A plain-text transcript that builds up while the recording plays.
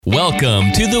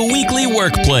Welcome to the Weekly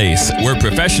Workplace, where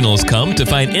professionals come to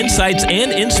find insights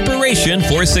and inspiration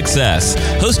for success.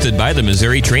 Hosted by the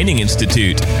Missouri Training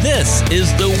Institute, this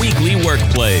is the Weekly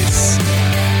Workplace.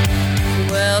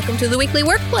 Welcome to the Weekly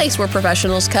Workplace, where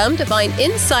professionals come to find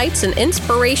insights and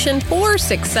inspiration for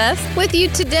success. With you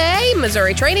today,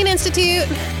 Missouri Training Institute.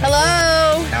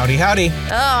 Hello. Howdy, howdy.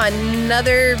 Oh,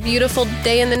 another beautiful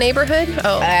day in the neighborhood?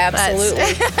 Oh,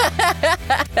 absolutely.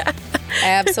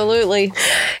 Absolutely.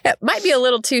 It might be a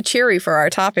little too cheery for our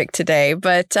topic today,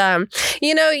 but,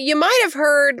 you might have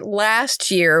heard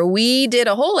last year, we did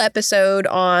a whole episode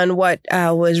on what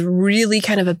was really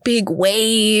kind of a big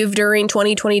wave during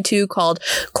 2022 called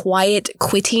quiet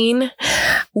quitting.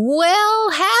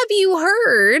 Well, have you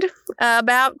heard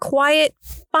about quiet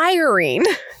firing?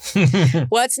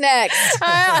 What's next?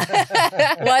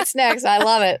 What's next? I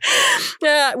love it.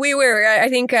 I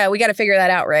think we got to figure that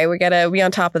out, right? We got to be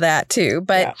on top of that too.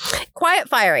 But quiet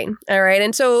firing. All right.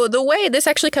 And so the way this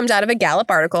actually comes out of a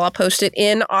Gallup article, I'll post it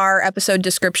in our episode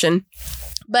description.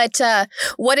 But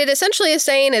what it essentially is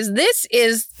saying is this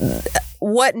is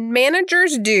what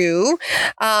managers do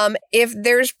if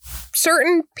there's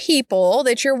certain people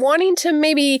that you're wanting to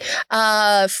maybe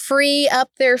free up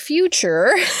their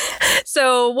future.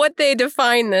 So what they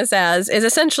define this as is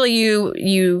essentially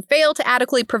you fail to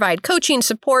adequately provide coaching,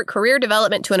 support, career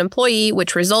development to an employee,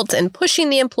 which results in pushing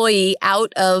the employee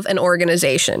out of an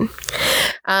organization.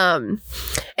 And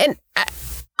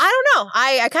I don't know.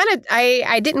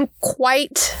 I didn't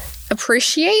quite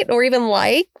appreciate or even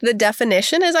like the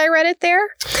definition as I read it there.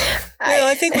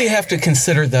 I think we have to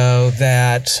consider, though,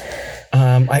 that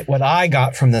what I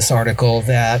got from this article,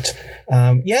 that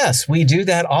yes, we do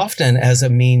that often as a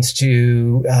means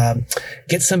to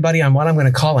get somebody on what I'm going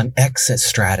to call an exit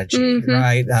strategy,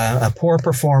 right? A poor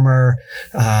performer,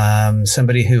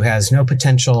 somebody who has no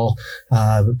potential,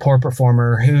 poor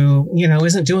performer who,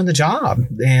 isn't doing the job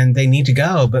and they need to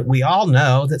go. But we all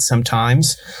know that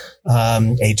sometimes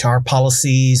HR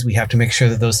policies, we have to make sure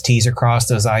that those T's are crossed,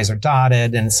 those I's are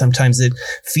dotted. And sometimes it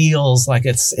feels like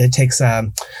it takes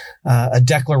a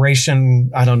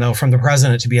declaration, from the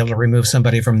president to be able to remove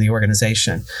somebody from the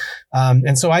organization.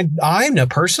 And so I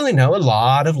personally know a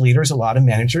lot of leaders, a lot of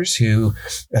managers who,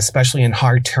 especially in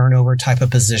high turnover type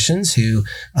of positions, who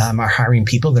are hiring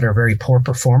people that are very poor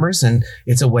performers. And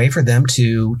it's a way for them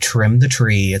to trim the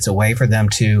tree. It's a way for them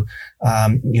to,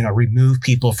 remove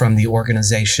people from the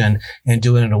organization and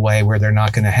do it in a way where they're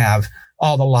not going to have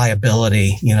all the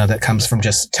liability, that comes from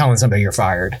just telling somebody you're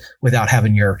fired without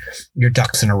having your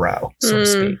ducks in a row, so to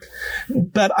speak.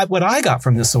 But what I got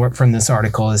from this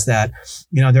article is that,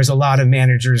 there's a lot of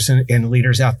managers and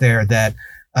leaders out there that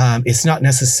it's not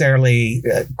necessarily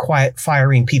quiet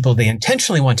firing people they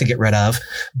intentionally want to get rid of,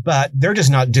 but they're just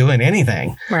not doing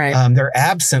anything. Right. They're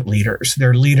absent leaders.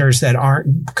 They're leaders that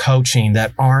aren't coaching,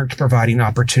 that aren't providing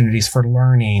opportunities for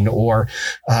learning or,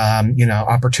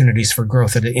 opportunities for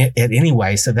growth at any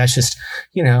way. So that's just,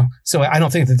 so I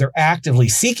don't think that they're actively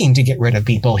seeking to get rid of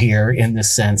people here in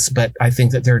this sense, but I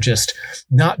think that they're just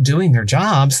not doing their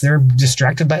jobs. They're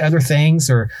distracted by other things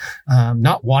or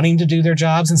not wanting to do their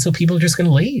jobs. And so people are just going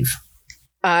to leave.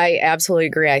 I absolutely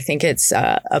agree. I think it's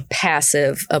a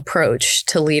passive approach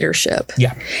to leadership.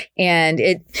 Yeah. And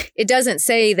it doesn't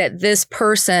say that this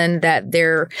person that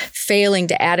they're failing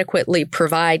to adequately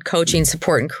provide coaching,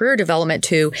 support, and career development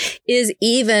to is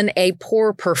even a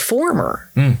poor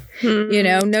performer.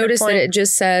 Notice that it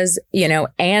just says,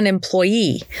 an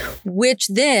employee, which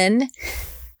then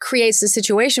creates a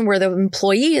situation where the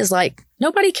employee is like,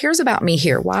 nobody cares about me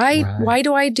here. Why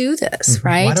do I do this?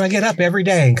 Right? Why do I get up every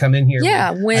day and come in here? Yeah,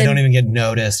 when I don't even get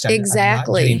noticed.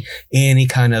 Exactly. I'm not getting any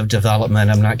kind of development.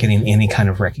 I'm not getting any kind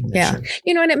of recognition.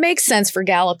 Yeah. And it makes sense for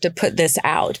Gallup to put this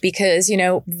out because,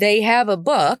 they have a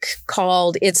book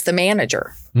called It's the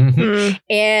Manager.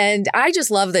 And I just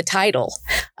love the title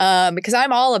because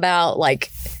I'm all about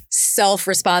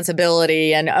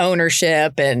self-responsibility and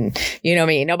ownership and,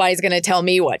 me, nobody's going to tell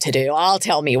me what to do. I'll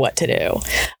tell me what to do,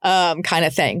 kind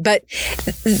of thing. But,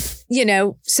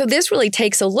 so this really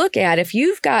takes a look at if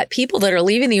you've got people that are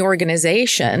leaving the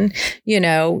organization,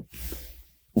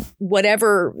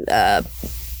 whatever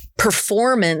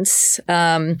performance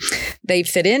they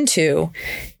fit into,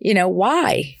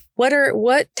 why?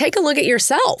 Take a look at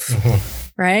yourself.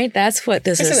 Right? That's what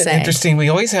this is saying. Interesting. We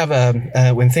always have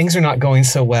when things are not going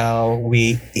so well,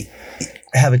 we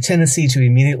have a tendency to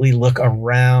immediately look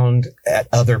around at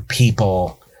other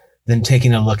people than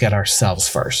taking a look at ourselves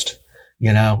first.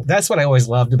 That's what I always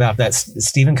loved about that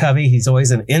Stephen Covey. He's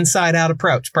always an inside out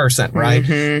approach person, right?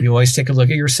 You always take a look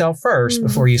at yourself first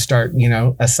before you start,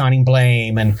 assigning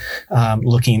blame and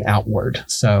looking outward.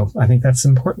 So I think that's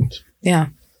important. Yeah.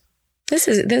 This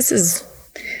is,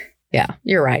 yeah,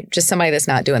 you're right. Just somebody that's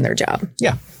not doing their job.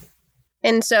 Yeah.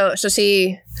 And so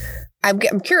see, I'm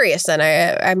curious then.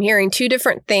 I'm hearing two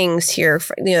different things here.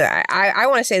 I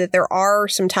want to say that there are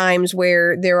some times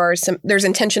where there's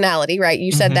intentionality, right?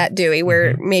 You said that, Dewey,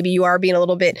 where maybe you are being a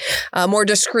little bit more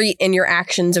discreet in your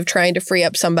actions of trying to free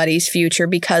up somebody's future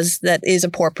because that is a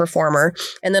poor performer.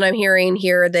 And then I'm hearing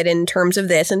here that in terms of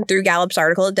this, and through Gallup's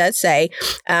article, it does say,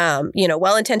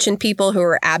 well-intentioned people who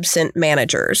are absent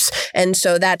managers. And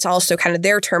so that's also kind of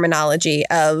their terminology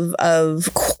of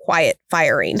quiet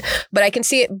firing. But I can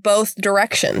see it both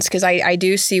directions, because I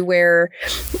do see where,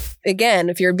 again,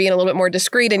 if you're being a little bit more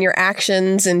discreet in your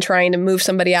actions and trying to move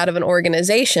somebody out of an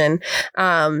organization,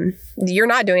 you're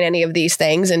not doing any of these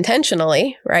things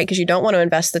intentionally, right? Because you don't want to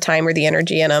invest the time or the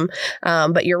energy in them.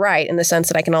 But you're right in the sense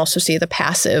that I can also see the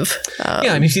passive.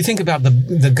 If you think about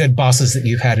the good bosses that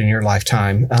you've had in your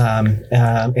lifetime,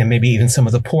 and maybe even some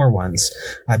of the poor ones,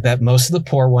 I bet most of the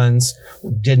poor ones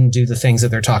didn't do the things that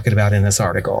they're talking about in this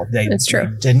article. That's true.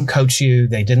 They didn't coach you.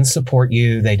 They didn't support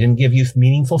you. They didn't give you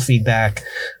meaningful feedback.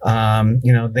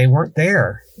 They weren't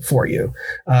there for you.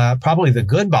 Probably the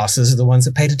good bosses are the ones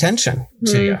that paid attention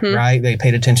to you, right? They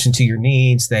paid attention to your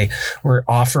needs. They were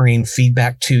offering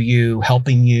feedback to you,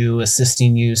 helping you,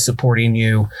 assisting you, supporting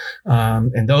you.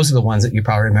 And those are the ones that you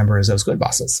probably remember as those good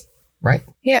bosses, right?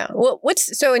 Yeah. Well,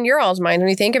 so in your all's mind, when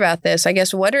you think about this, I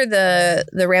guess, what are the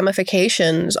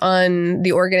ramifications on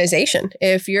the organization?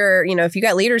 If if you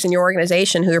got leaders in your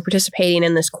organization who are participating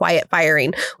in this quiet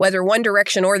firing, whether one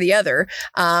direction or the other,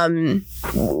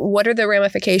 what are the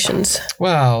ramifications?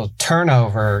 Well,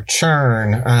 turnover,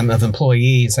 churn of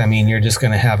employees. I mean, you're just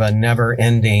going to have a never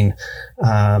ending,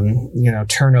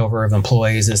 turnover of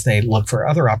employees as they look for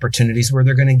other opportunities where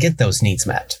they're going to get those needs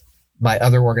met by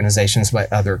other organizations, by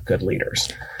other good leaders.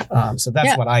 So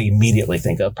that's what I immediately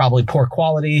think of. Probably poor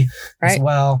quality as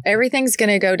well. Everything's going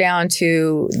to go down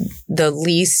to the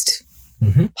least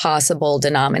possible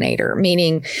denominator,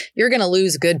 meaning you're going to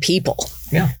lose good people.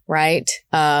 Yeah. Right.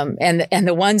 And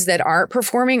the ones that aren't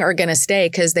performing are going to stay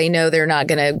because they know they're not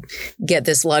going to get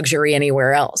this luxury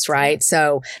anywhere else. Right.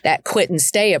 So that quit and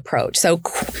stay approach. So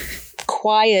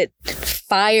quiet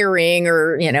firing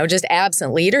or, just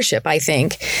absent leadership, I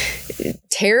think,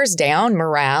 tears down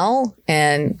morale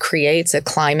and creates a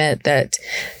climate that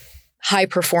high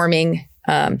performing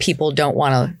people don't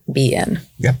want to be in.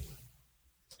 Yep.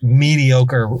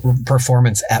 Mediocre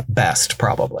performance at best,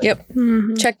 probably. Yep.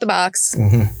 Check the box.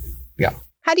 Yeah.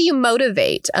 How do you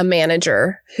motivate a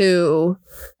manager who,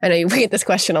 I know we get this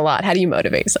question a lot. How do you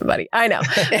motivate somebody? I know.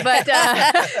 But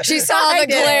she saw the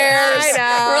glares. I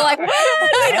know. We're like,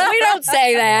 what? We don't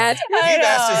say that. You've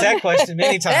asked us that question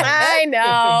many times. I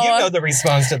know. You know the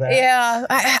response to that. Yeah.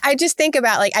 I just think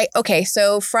about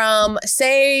so from,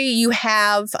 say you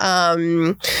have,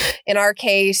 in our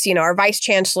case, our vice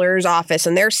chancellor's office,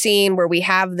 and they're seeing where we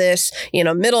have this,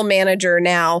 middle manager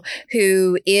now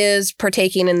who is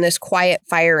partaking in this quiet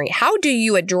firing. How do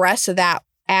you address that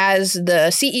as the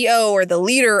CEO or the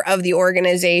leader of the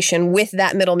organization with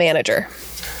that middle manager?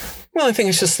 Well, I think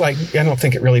it's just I don't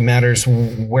think it really matters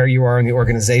where you are in the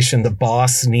organization. The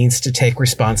boss needs to take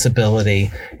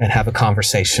responsibility and have a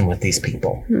conversation with these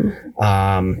people.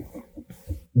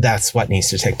 That's what needs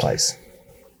to take place.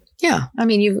 Yeah. I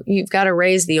mean, you've got to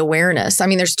raise the awareness. I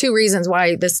mean, there's two reasons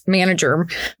why this manager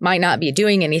might not be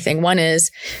doing anything. One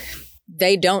is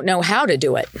they don't know how to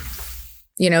do it.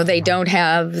 They don't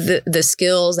have the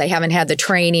skills. They haven't had the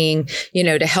training,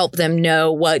 to help them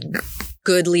know what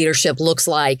good leadership looks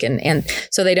like. And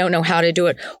so they don't know how to do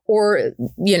it. Or,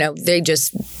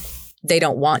 they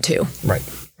don't want to.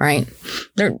 Right.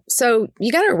 So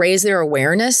you got to raise their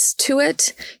awareness to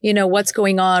it, what's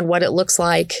going on, what it looks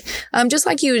like, just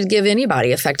like you would give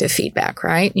anybody effective feedback,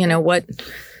 right?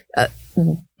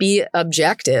 Be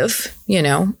objective,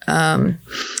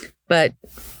 but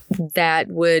that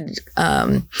would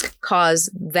cause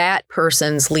that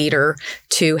person's leader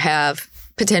to have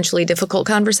potentially difficult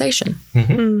conversation.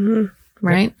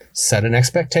 Right? Set an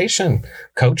expectation,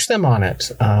 coach them on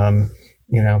it.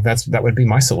 That would be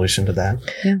my solution to that.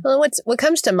 Yeah. Well, what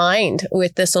comes to mind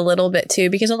with this a little bit too,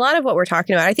 because a lot of what we're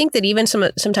talking about, I think that even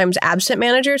sometimes absent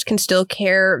managers can still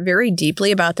care very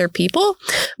deeply about their people,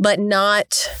 but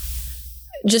not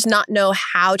just not know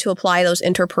how to apply those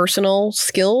interpersonal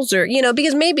skills, or,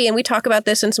 because maybe, and we talk about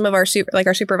this in some of our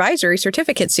our supervisory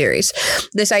certificate series,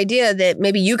 this idea that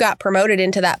maybe you got promoted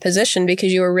into that position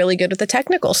because you were really good with the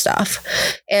technical stuff,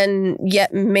 and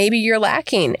yet maybe you're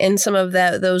lacking in some of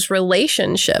those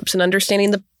relationships and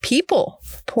understanding the people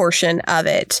portion of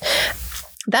it.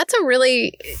 That's a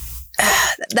really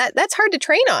that's hard to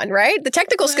train on, right? The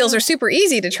technical skills are super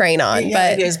easy to train on.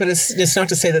 Yeah, but it is, but it's not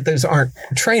to say that those aren't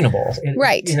trainable.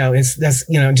 Right. That's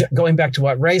going back to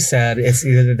what Ray said, it's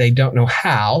either that they don't know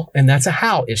how, and that's a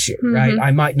how issue, right? I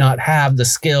might not have the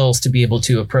skills to be able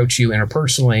to approach you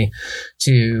interpersonally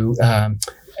to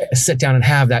sit down and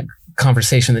have that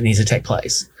conversation that needs to take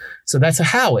place. So that's a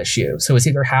how issue. So it's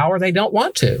either how or they don't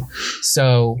want to.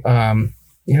 So,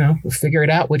 figure it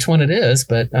out which one it is,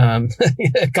 but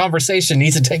conversation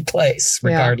needs to take place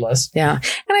regardless. Yeah.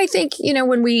 And I think,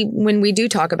 when we do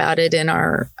talk about it in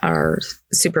our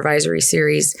supervisory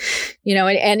series,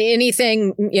 and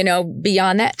anything,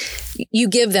 beyond that, you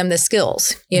give them the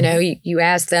skills, you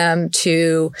ask them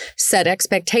to set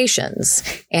expectations,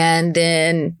 and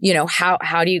then,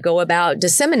 how do you go about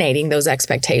disseminating those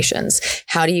expectations?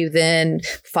 How do you then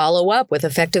follow up with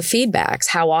effective feedbacks?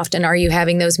 How often are you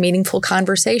having those meaningful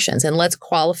conversations? And let's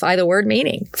qualify the word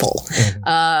meaningful.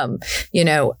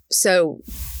 So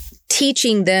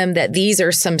teaching them that these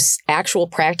are some actual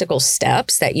practical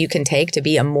steps that you can take to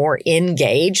be a more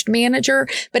engaged manager,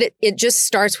 but it just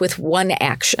starts with one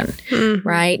action,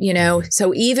 right?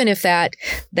 So even if that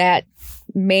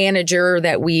manager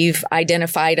that we've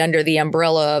identified under the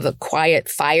umbrella of a quiet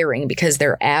firing because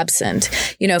they're absent,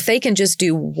 if they can just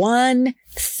do one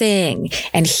thing,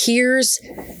 and here's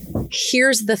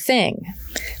the thing.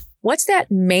 What's that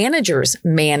manager's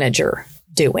manager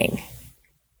doing?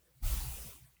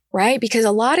 Right? Because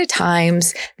a lot of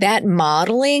times that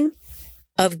modeling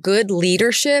of good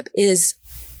leadership is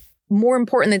more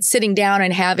important than sitting down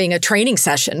and having a training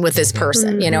session with this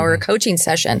person, or a coaching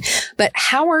session. But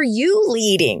how are you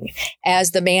leading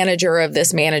as the manager of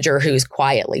this manager who's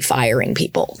quietly firing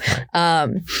people?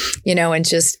 And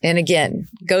again,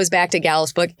 goes back to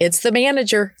Gallup's book. It's the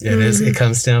manager. It is. It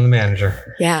comes down to the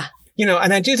manager. Yeah.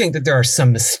 And I do think that there are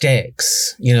some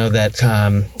mistakes, that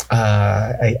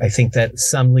I think that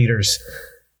some leaders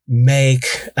make,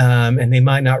 and they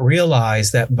might not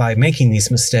realize that by making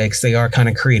these mistakes, they are kind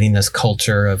of creating this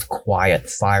culture of quiet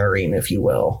firing, if you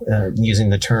will, using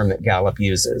the term that Gallup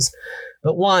uses.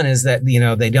 But one is that,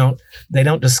 they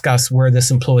don't discuss where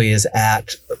this employee is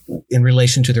at in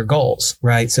relation to their goals,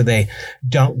 right? So they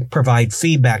don't provide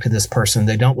feedback to this person.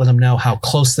 They don't let them know how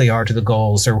close they are to the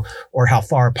goals or how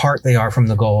far apart they are from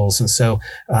the goals. And so,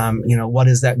 what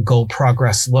does that goal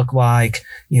progress look like?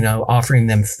 Offering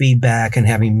them feedback and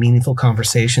having meaningful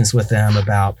conversations with them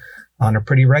on a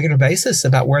pretty regular basis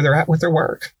about where they're at with their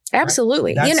work.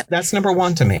 Absolutely. Right? That's number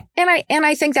one to me. And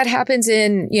I think that happens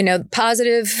in,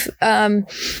 positive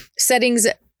settings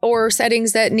or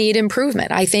settings that need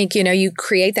improvement. I think, you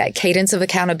create that cadence of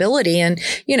accountability. And,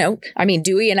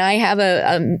 Dewey and I have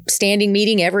a standing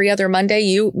meeting every other Monday.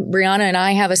 You, Brianna, and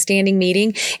I have a standing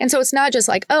meeting. And so it's not just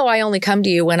like, oh, I only come to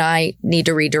you when I need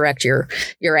to redirect your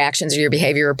actions or your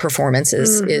behavior or performance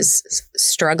is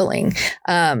struggling.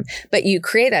 But you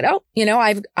create that,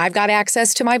 I've got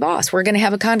access to my boss. We're going to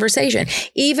have a conversation,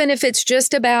 even if it's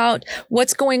just about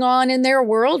what's going on in their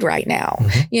world right now,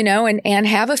 and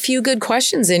have a few good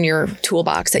questions in your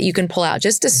toolbox that you can pull out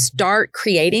just to start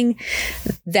creating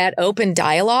that open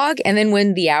dialogue. And then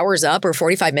when the hour's up or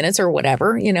 45 minutes or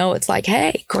whatever, it's like,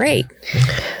 hey, great.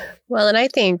 Well, and I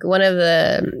think one of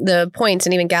the points,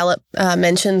 and even Gallup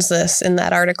mentions this in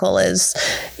that article, is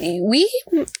we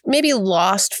maybe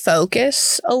lost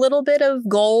focus a little bit of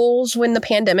goals when the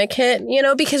pandemic hit,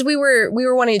 because we were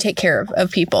wanting to take care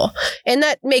of people. And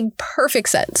that made perfect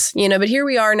sense, but here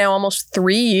we are now almost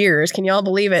 3 years. Can y'all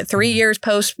believe it? 3 years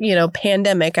post,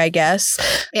 pandemic, I guess.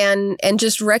 And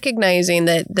just recognizing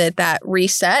that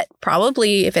reset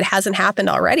probably, if it hasn't happened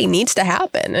already, needs to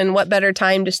happen. And what better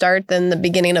time to start than the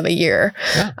beginning of a year?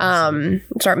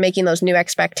 Start making those new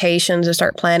expectations and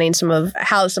start planning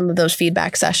how some of those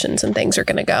feedback sessions and things are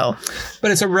going to go.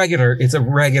 But it's a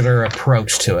regular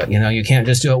approach to it. You can't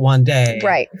just do it one day,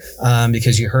 right?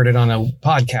 Because you heard it on a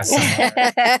podcast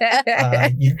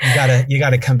somewhere. You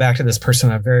gotta come back to this person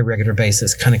on a very regular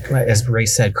basis. Kind of, as Ray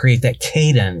said, create that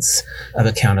cadence of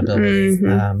accountability.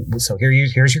 So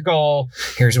here's your goal.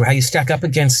 Here's how you stack up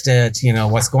against it.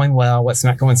 What's going well, what's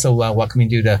not going so well. What can we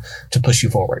do to push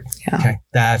you forward? Yeah. Okay,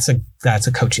 that's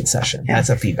a coaching session. Yeah. That's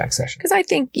a feedback session. Because I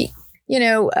think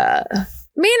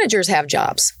managers have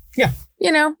jobs. Yeah.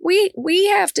 We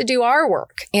have to do our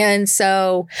work, and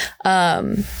so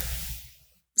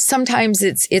sometimes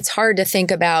it's hard to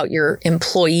think about your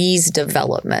employees'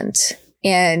 development.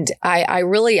 And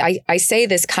I say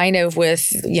this kind of with,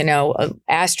 an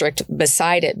asterisk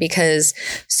beside it, because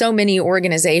so many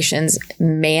organizations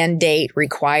mandate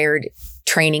required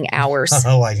training hours.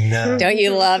 Oh, I know. Don't you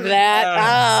love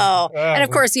that? And of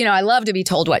course, I love to be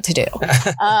told what to do,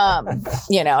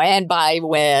 and by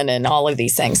when and all of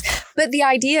these things. But the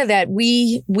idea that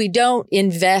we don't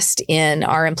invest in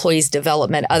our employees'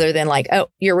 development other than like,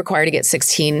 oh, you're required to get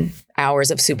 16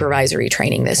 hours of supervisory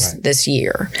training this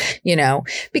year,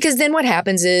 because then what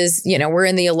happens is, we're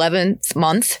in the 11th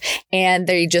month and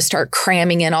they just start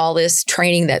cramming in all this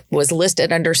training that was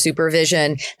listed under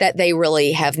supervision that they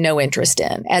really have no interest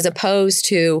in, as opposed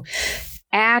to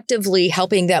actively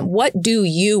helping them. What do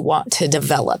you want to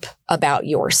develop about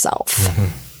yourself?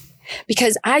 Mm-hmm.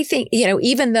 Because I think,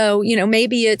 even though,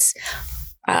 maybe it's,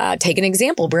 take an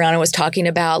example. Brianna was talking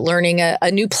about learning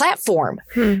a new platform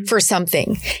for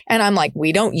something. And I'm like,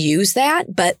 we don't use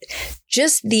that, but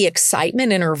just the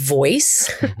excitement in her voice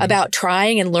about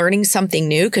trying and learning something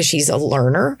new, because she's a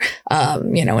learner,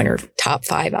 in her top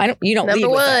 5. You don't lead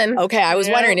with that. Okay. I was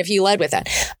wondering if you led with that.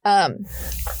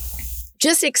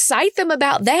 Just excite them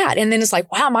about that. And then it's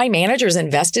like, wow, my manager's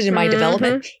invested in my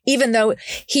development, even though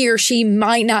he or she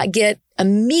might not get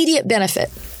immediate benefit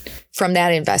from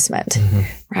that investment,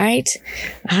 right?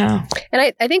 Oh.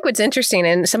 And I think what's interesting,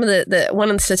 and some of the one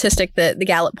of the statistic that the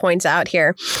Gallup points out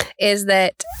here, is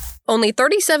that only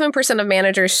 37% of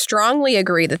managers strongly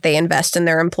agree that they invest in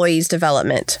their employees'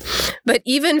 development. But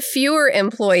even fewer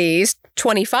employees,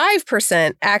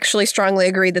 25%, actually strongly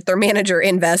agree that their manager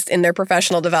invests in their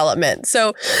professional development.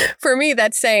 So for me,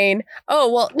 that's saying,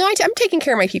 oh, well, no, I'm taking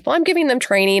care of my people. I'm giving them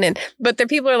training. But the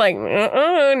people are like,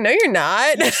 no, you're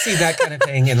not. You see that kind of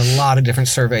thing in a lot of different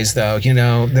surveys, though.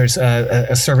 There's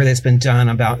a survey that's been done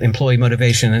about employee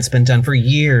motivation. It's been done for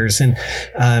years. And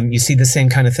you see the same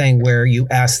kind of thing where you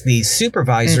ask the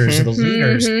supervisors or the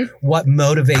leaders, what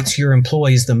motivates your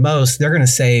employees the most? They're going to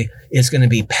say it's going to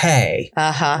be pay.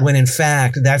 When in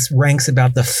fact, that ranks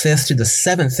about the 5th to the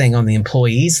 7th thing on the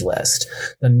employees list.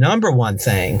 The number one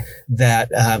thing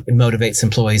that motivates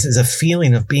employees is a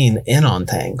feeling of being in on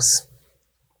things.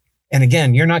 And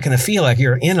again, you're not going to feel like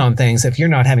you're in on things if you're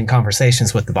not having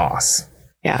conversations with the boss.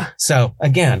 Yeah. So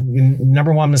again,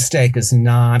 number one mistake is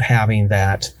not having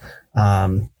that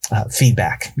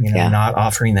feedback, not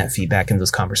offering that feedback in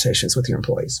those conversations with your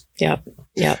employees. Yep.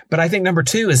 But I think number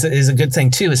 2 is a good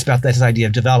thing too. It's about this idea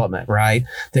of development, right?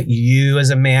 That you as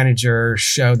a manager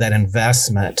show that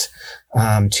investment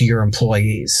to your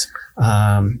employees.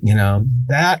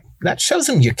 That shows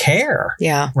them you care.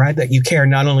 Yeah. Right. That you care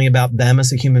not only about them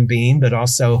as a human being, but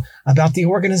also about the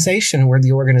organization, where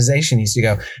the organization needs to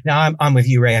go. Now, I'm with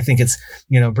you, Ray. I think it's,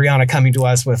 Brianna coming to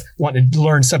us with wanting to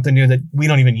learn something new that we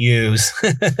don't even use.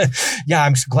 Yeah,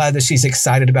 I'm glad that she's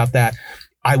excited about that.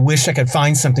 I wish I could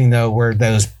find something, though, where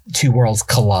those two worlds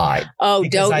collide. Oh,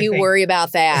 don't you worry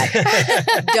about that.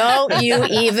 Don't you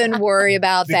even worry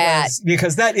about that.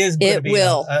 Because that is going to be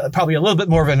probably a little bit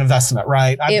more of an investment,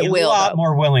 right? I'd be a lot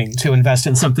more willing to invest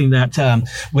in something that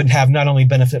would have not only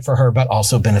benefit for her, but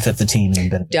also benefit the team.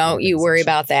 And benefit don't you worry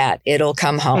about that. It'll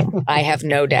come home. I have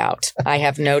no doubt.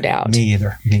 Me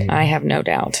either. I have no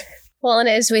doubt. Well, and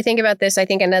as we think about this, I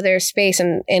think another space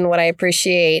in what I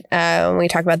appreciate when we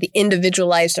talk about the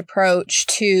individualized approach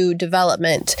to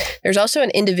development, there's also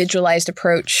an individualized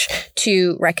approach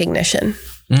to recognition.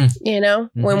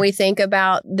 When we think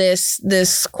about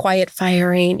this quiet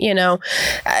firing,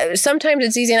 sometimes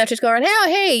it's easy enough to just go around,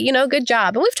 hey, good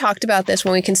job. And we've talked about this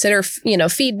when we consider,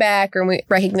 feedback or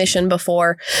recognition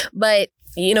before, but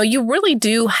you really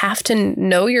do have to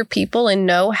know your people and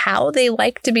know how they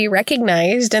like to be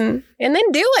recognized and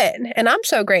then do it. And I'm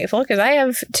so grateful because I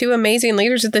have 2 amazing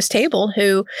leaders at this table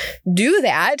who do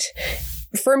that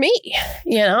for me,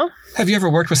 Have you ever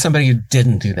worked with somebody who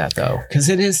didn't do that, though? Because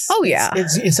it is. Oh, yeah.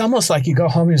 It's almost like you go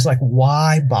home and it's like,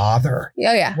 why bother?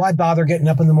 Oh, yeah. Why bother getting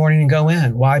up in the morning and go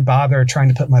in? Why bother trying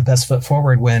to put my best foot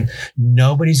forward when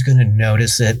nobody's going to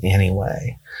notice it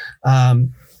anyway?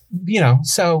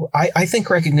 So I think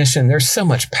recognition, there's so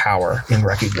much power in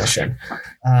recognition.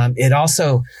 It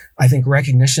also, I think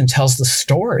recognition tells the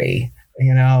story,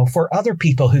 for other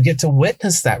people who get to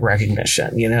witness that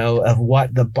recognition, of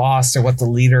what the boss or what the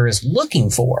leader is looking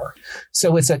for.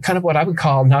 So it's a kind of what I would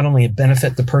call not only a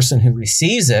benefit the person who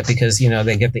receives it because,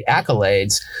 they get the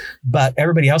accolades, but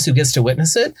everybody else who gets to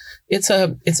witness it, it's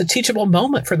a teachable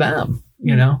moment for them.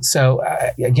 So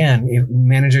again,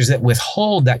 managers that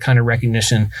withhold that kind of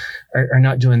recognition are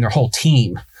not doing their whole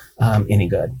team any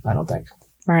good, I don't think.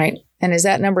 Right. And is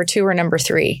that number 2 or number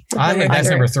 3? I think that's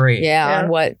number 3. Yeah. On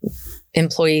what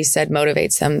employees said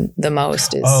motivates them the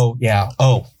most is on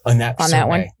that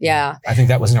one. Yeah. I think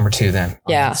that was number 2 then.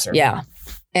 Yeah.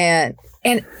 And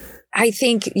I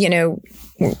think,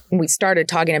 we started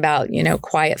talking about,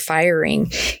 quiet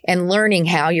firing, and learning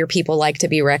how your people like to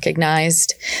be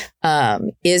recognized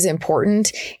is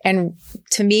important. And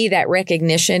to me, that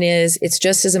recognition it's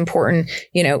just as important,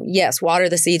 yes, water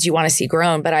the seeds you want to see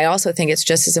grown, but I also think it's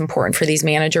just as important for these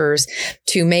managers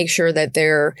to make sure that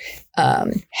they're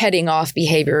heading off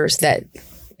behaviors that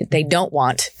they don't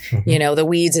want, the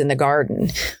weeds in the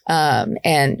garden.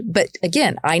 But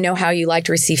again, I know how you like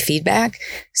to receive feedback.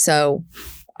 So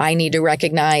I need to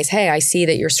recognize, hey, I see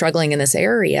that you're struggling in this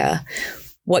area.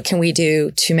 What can we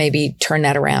do to maybe turn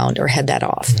that around or head that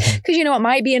off? Because, it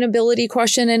might be an ability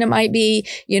question and it might be,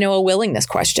 a willingness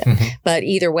question. But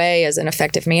either way, as an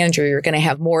effective manager, you're going to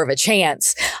have more of a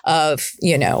chance of,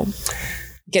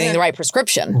 getting the right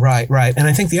prescription. Right. And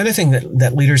I think the other thing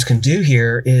that leaders can do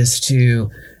here is to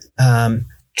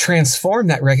transform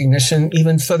that recognition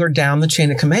even further down the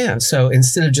chain of command. So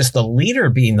instead of just the leader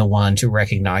being the one to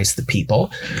recognize the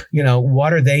people,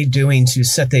 what are they doing to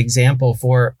set the example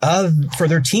for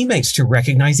their teammates to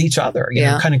recognize each other,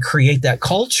 kind of create that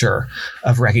culture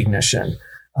of recognition.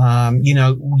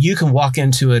 You can walk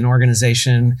into an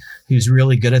organization who's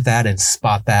really good at that and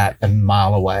spot that a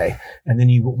mile away. And then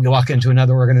you walk into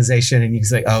another organization and you can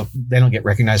say, oh, they don't get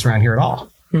recognized around here at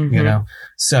all.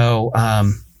 So,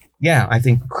 I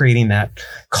think creating that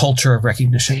culture of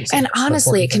recognition. And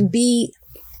honestly, it can be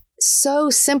so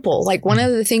simple. Like one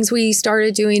of the things we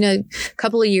started doing a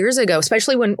couple of years ago,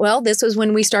 especially this was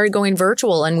when we started going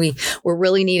virtual, and we were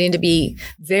really needing to be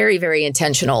very, very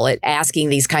intentional at asking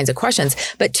these kinds of questions.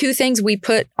 But 2 things we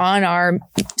put on our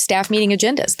staff meeting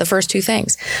agendas, the first 2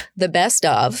 things, the best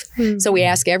of. So we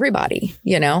ask everybody,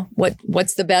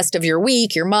 what's the best of your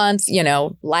week, your month,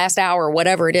 last hour,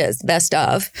 whatever it is, best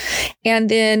of. And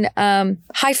then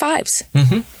high fives.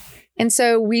 And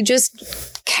so we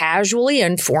just casually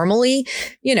and formally,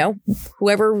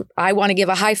 whoever I want to give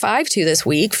a high five to this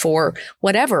week for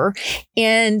whatever.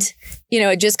 And,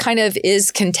 it just kind of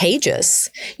is contagious,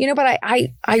 but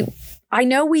I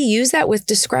know we use that with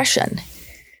discretion,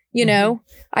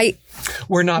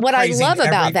 we're not. What I love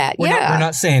about that, we're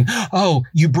not saying, "Oh,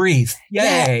 you breathe,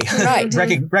 yay!" Yeah,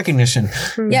 right, recognition.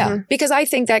 Yeah, because I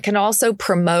think that can also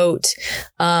promote,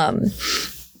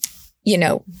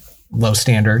 low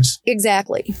standards.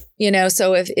 Exactly.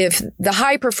 So if the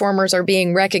high performers are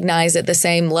being recognized at the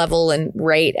same level and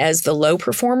rate as the low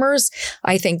performers,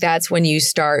 I think that's when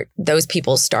those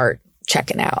people start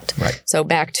checking out. Right. So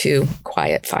back to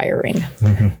quiet firing.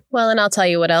 Well, and I'll tell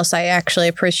you what else I actually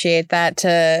appreciate that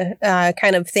to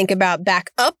kind of think about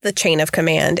back up the chain of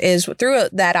command is through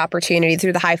that opportunity,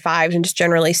 through the high fives, and just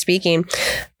generally speaking,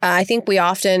 I think we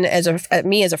often,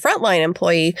 me as a frontline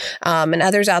employee, and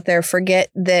others out there, forget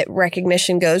that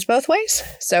recognition goes both ways.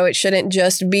 So it shouldn't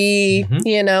just be,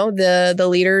 the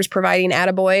leaders providing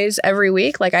attaboys every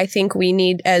week. Like I think we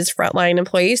need as frontline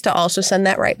employees to also send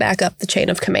that right back up the chain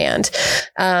of command.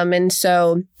 And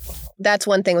so that's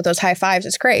one thing with those high fives.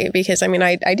 It's great because I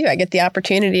get the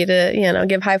opportunity to,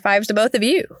 give high fives to both of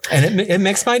you. And it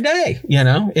makes my day,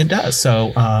 it does.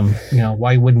 So,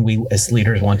 why wouldn't we as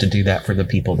leaders want to do that for the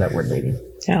people that we're leading?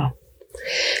 Yeah.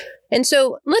 And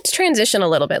so let's transition a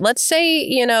little bit. Let's say,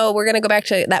 we're going to go back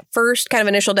to that first kind of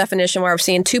initial definition where I've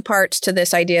seen 2 parts to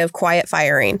this idea of quiet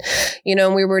firing.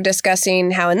 And we were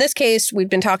discussing how in this case, we've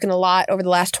been talking a lot over the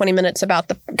last 20 minutes about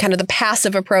the kind of the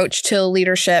passive approach to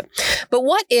leadership. But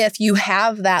what if you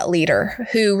have that leader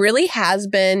who really has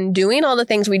been doing all the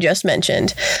things we just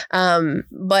mentioned,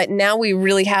 but now we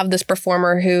really have this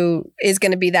performer who is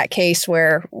going to be that case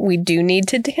where we do need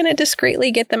to kind of discreetly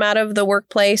get them out of the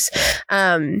workplace.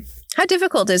 How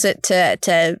difficult is it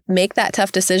to make that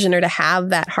tough decision or to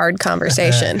have that hard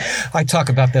conversation? I talk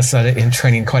about this in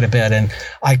training quite a bit, and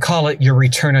I call it your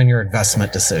return on your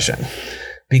investment decision.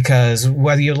 Because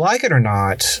whether you like it or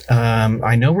not,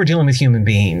 I know we're dealing with human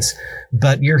beings,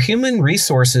 but your human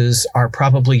resources are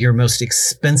probably your most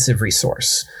expensive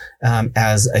resource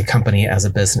as a company, as a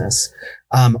business.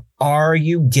 Are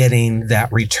you getting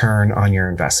that return on your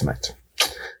investment?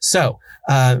 So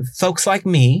folks like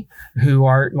me, who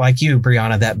are like you,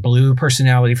 Brianna, that blue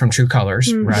personality from True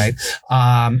Colors, right?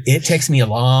 It takes me a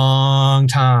long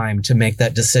time to make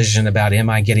that decision about, am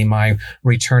I getting my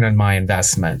return on my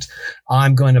investment?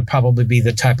 I'm going to probably be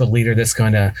the type of leader that's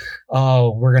going to,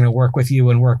 we're going to work with you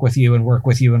and work with you and work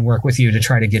with you and work with you to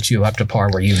try to get you up to par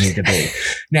where you need to be.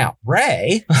 Now,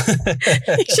 Ray,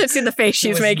 you should see the face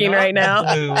she's making right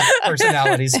now. Blue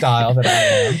personality style that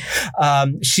I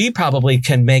am. She probably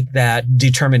can make that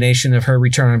determination of her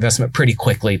return on investment pretty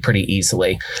quickly, pretty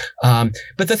easily. But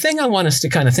the thing I want us to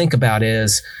kind of think about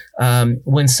is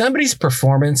when somebody's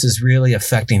performance is really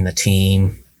affecting the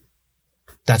team,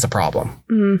 that's a problem.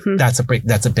 Mm-hmm. That's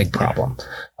a big problem.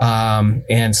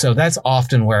 And so that's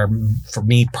often where, for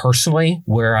me personally,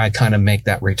 where I kind of make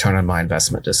that return on my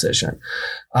investment decision.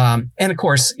 And of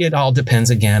course, it all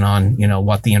depends again on,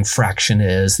 what the infraction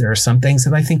is. There are some things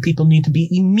that I think people need to be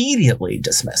immediately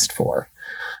dismissed for.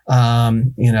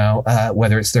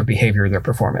 Whether it's their behavior or their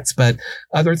performance. But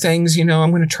other things,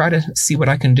 I'm going to try to see what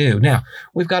I can do. Now,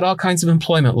 we've got all kinds of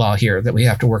employment law here that we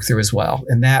have to work through as well.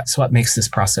 And that's what makes this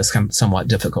process somewhat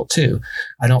difficult too.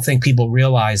 I don't think people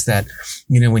realize that,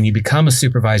 when you become a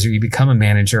supervisor, you become a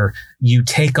manager, you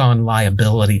take on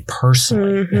liability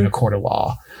personally in a court of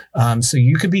law. So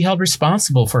you could be held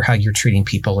responsible for how you're treating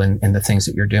people and the things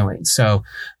that you're doing. So,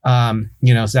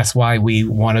 that's why we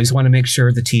always want to make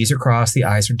sure the T's are crossed, the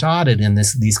I's are dotted in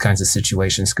these kinds of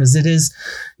situations, because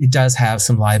it does have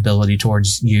some liability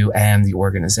towards you and the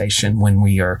organization when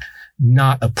we are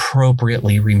not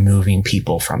appropriately removing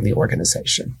people from the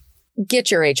organization.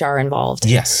 Get your HR involved.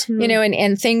 Yes.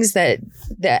 And things that,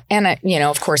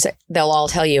 of course, they'll all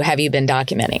tell you, have you been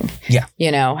documenting? Yeah.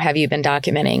 Have you been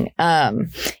documenting?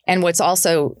 And what's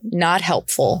also not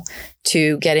helpful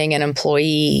to getting an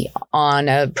employee on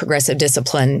a progressive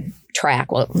discipline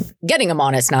track, well, getting them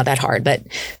on it's not that hard, but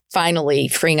finally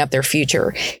freeing up their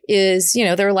future is,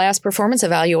 their last performance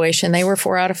evaluation, they were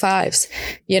 4 out of 5s,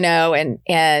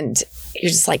 and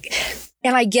you're just like,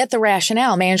 and I get the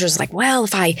rationale. Managers like, well,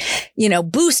 if I,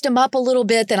 boost them up a little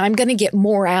bit, then I'm going to get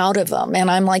more out of them. And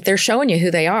I'm like, they're showing you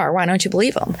who they are. Why don't you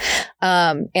believe them?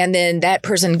 And then that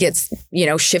person gets,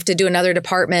 shifted to another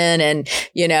department and,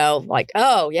 like,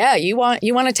 oh yeah, you want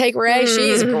to take Ray?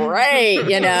 She's great,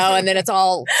 and then it's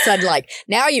all sudden like,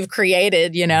 now you've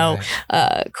created,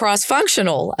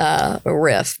 cross-functional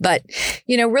riff. But,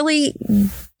 really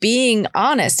being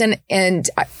honest and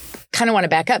I kind of want to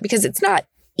back up because it's not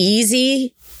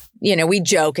easy. We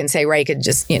joke and say Ray could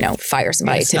just, fire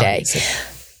somebody today.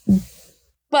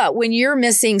 But when you're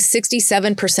missing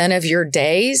 67% of your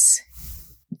days,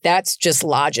 that's just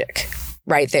logic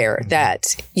right there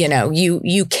that,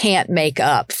 you can't make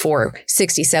up for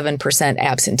 67%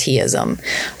 absenteeism.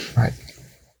 Right.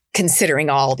 Considering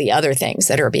all the other things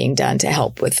that are being done to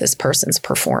help with this person's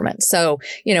performance. So,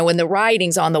 when the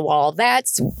writing's on the wall,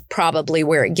 that's probably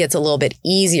where it gets a little bit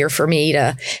easier for me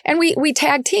to, and we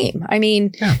tag team. I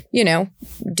mean,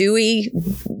 Dewey's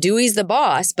the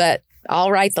boss, but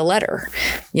I'll write the letter,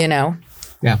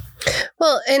 Yeah.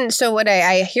 Well, and so what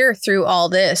I hear through all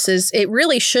this is it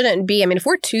really shouldn't be, if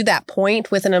we're to that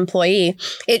point with an employee,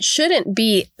 it shouldn't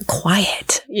be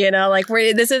quiet, like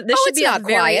this should be a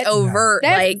very quiet. Overt,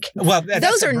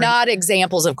 those are not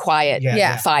examples of quiet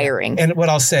firing. And what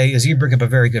I'll say is you bring up a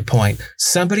very good point.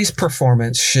 Somebody's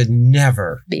performance should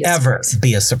never, ever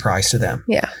be a surprise to them.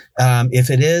 Yeah. If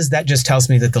it is, that just tells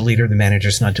me that the leader, the manager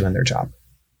is not doing their job.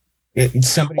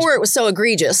 Or it was so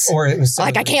egregious. Or it was so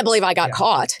like, I can't believe I got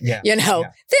caught. Yeah. Then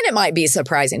it might be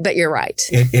surprising. But you're right.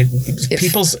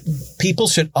 People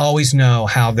should always know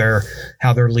how their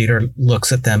leader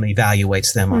looks at them,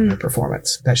 evaluates them on their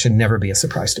performance. That should never be a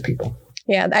surprise to people.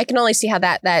 Yeah, I can only see how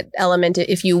that element,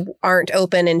 if you aren't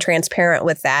open and transparent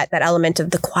with that element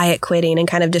of the quiet quitting and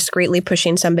kind of discreetly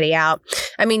pushing somebody out.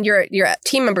 Your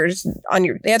team members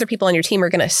the other people on your team are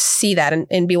going to see that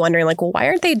and be wondering like, well, why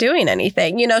aren't they doing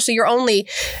anything? So you're only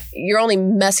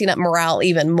messing up morale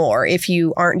even more if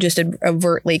you aren't just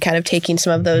overtly kind of taking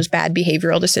some of those bad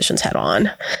behavioral decisions head on,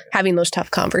 having those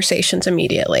tough conversations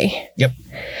immediately. Yep.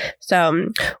 So,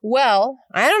 well,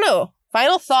 I don't know.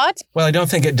 Final thought? Well, I don't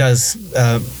think it does.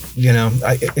 I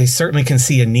certainly can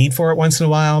see a need for it once in a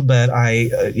while, but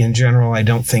in general, I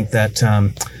don't think that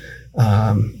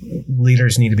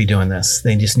leaders need to be doing this.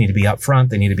 They just need to be upfront.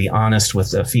 They need to be honest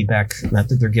with the feedback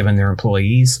that they're giving their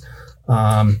employees,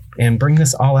 and bring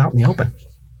this all out in the open.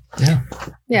 Yeah.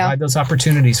 Provide those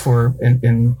opportunities for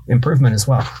improvement as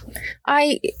well.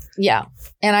 And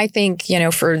I think,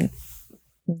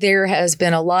 there has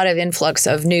been a lot of influx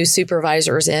of new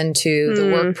supervisors into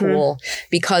the work pool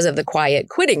because of the quiet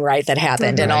quitting, that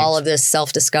happened and all of this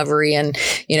self-discovery and,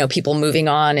 people moving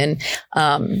on. And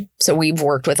so we've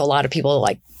worked with a lot of people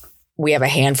like we have a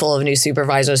handful of new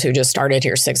supervisors who just started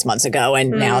here 6 months ago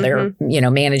and now they're,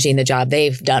 managing the job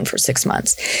they've done for 6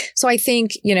 months. So I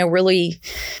think, really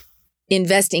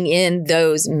investing in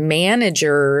those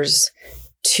managers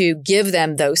to give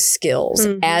them those skills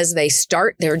as they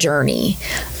start their journey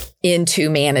into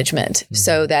management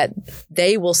so that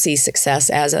they will see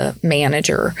success as a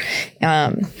manager.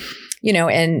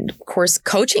 And of course,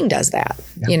 coaching does that,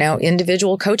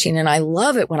 individual coaching. And I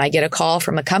love it when I get a call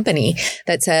from a company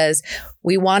that says,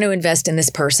 we want to invest in this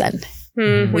person.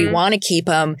 Mm-hmm. We want to keep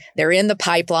them. They're in the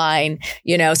pipeline,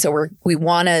 so we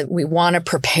want to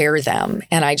prepare them.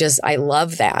 And I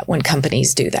love that when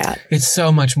companies do that. It's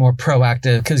so much more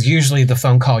proactive because usually the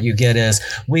phone call you get is,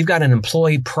 we've got an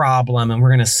employee problem and we're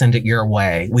going to send it your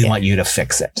way. We want you to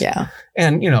fix it. Yeah.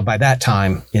 And, by that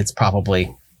time, it's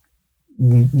probably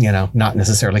not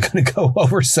necessarily going to go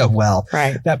over so well.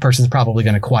 Right. That person's probably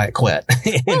going to quiet quit.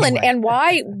 Well, and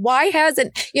why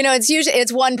hasn't,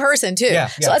 it's one person too. Yeah.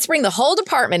 So let's bring the whole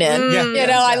department in.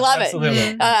 I love absolutely.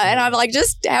 it. And I'm like,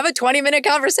 just have a 20-minute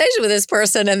conversation with this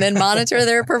person and then monitor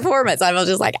their performance. I'm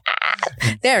just like,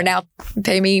 there, now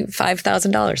pay me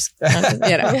 $5,000.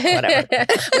 Whatever.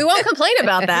 We won't complain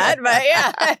about that, but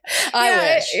yeah.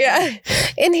 I wish. Yeah.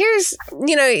 And here's,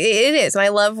 it is. And I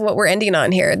love what we're ending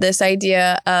on here. This idea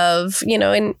of,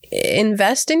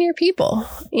 invest in your people.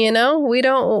 We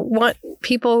don't want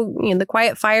people, the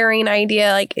quiet firing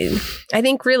idea. Like, I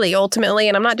think really ultimately,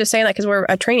 and I'm not just saying that because we're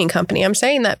a training company. I'm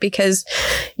saying that because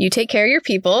you take care of your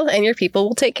people and your people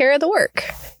will take care of the work.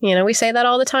 We say that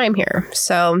all the time here.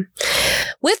 So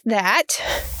with that,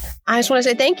 I just want to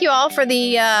say thank you all for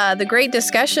the great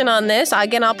discussion on this.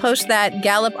 Again, I'll post that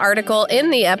Gallup article in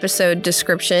the episode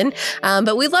description.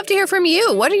 But we'd love to hear from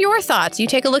you. What are your thoughts? You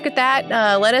take a look at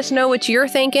that. Let us know what you're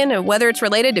thinking, whether it's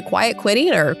related to quiet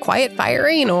quitting or quiet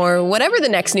firing or whatever the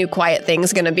next new quiet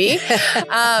thing's going to be.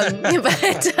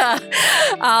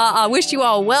 I wish you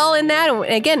all well in that. And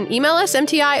again, email us,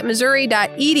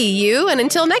 mti@missouri.edu. And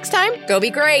until next time, go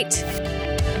be great.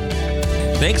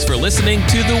 Thanks for listening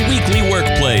to The Weekly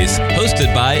Workplace,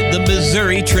 hosted by the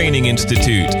Missouri Training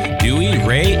Institute. Dewey,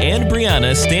 Ray, and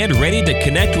Brianna stand ready to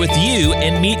connect with you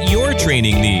and meet your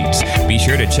training needs. Be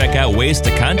sure to check out ways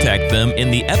to contact them in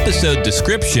the episode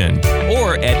description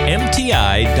or at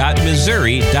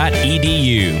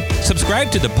mti.missouri.edu. Subscribe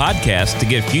to the podcast to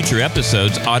get future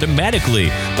episodes automatically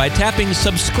by tapping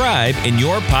subscribe in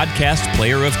your podcast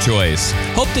player of choice.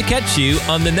 Hope to catch you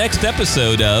on the next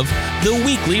episode of The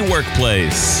Weekly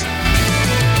Workplace.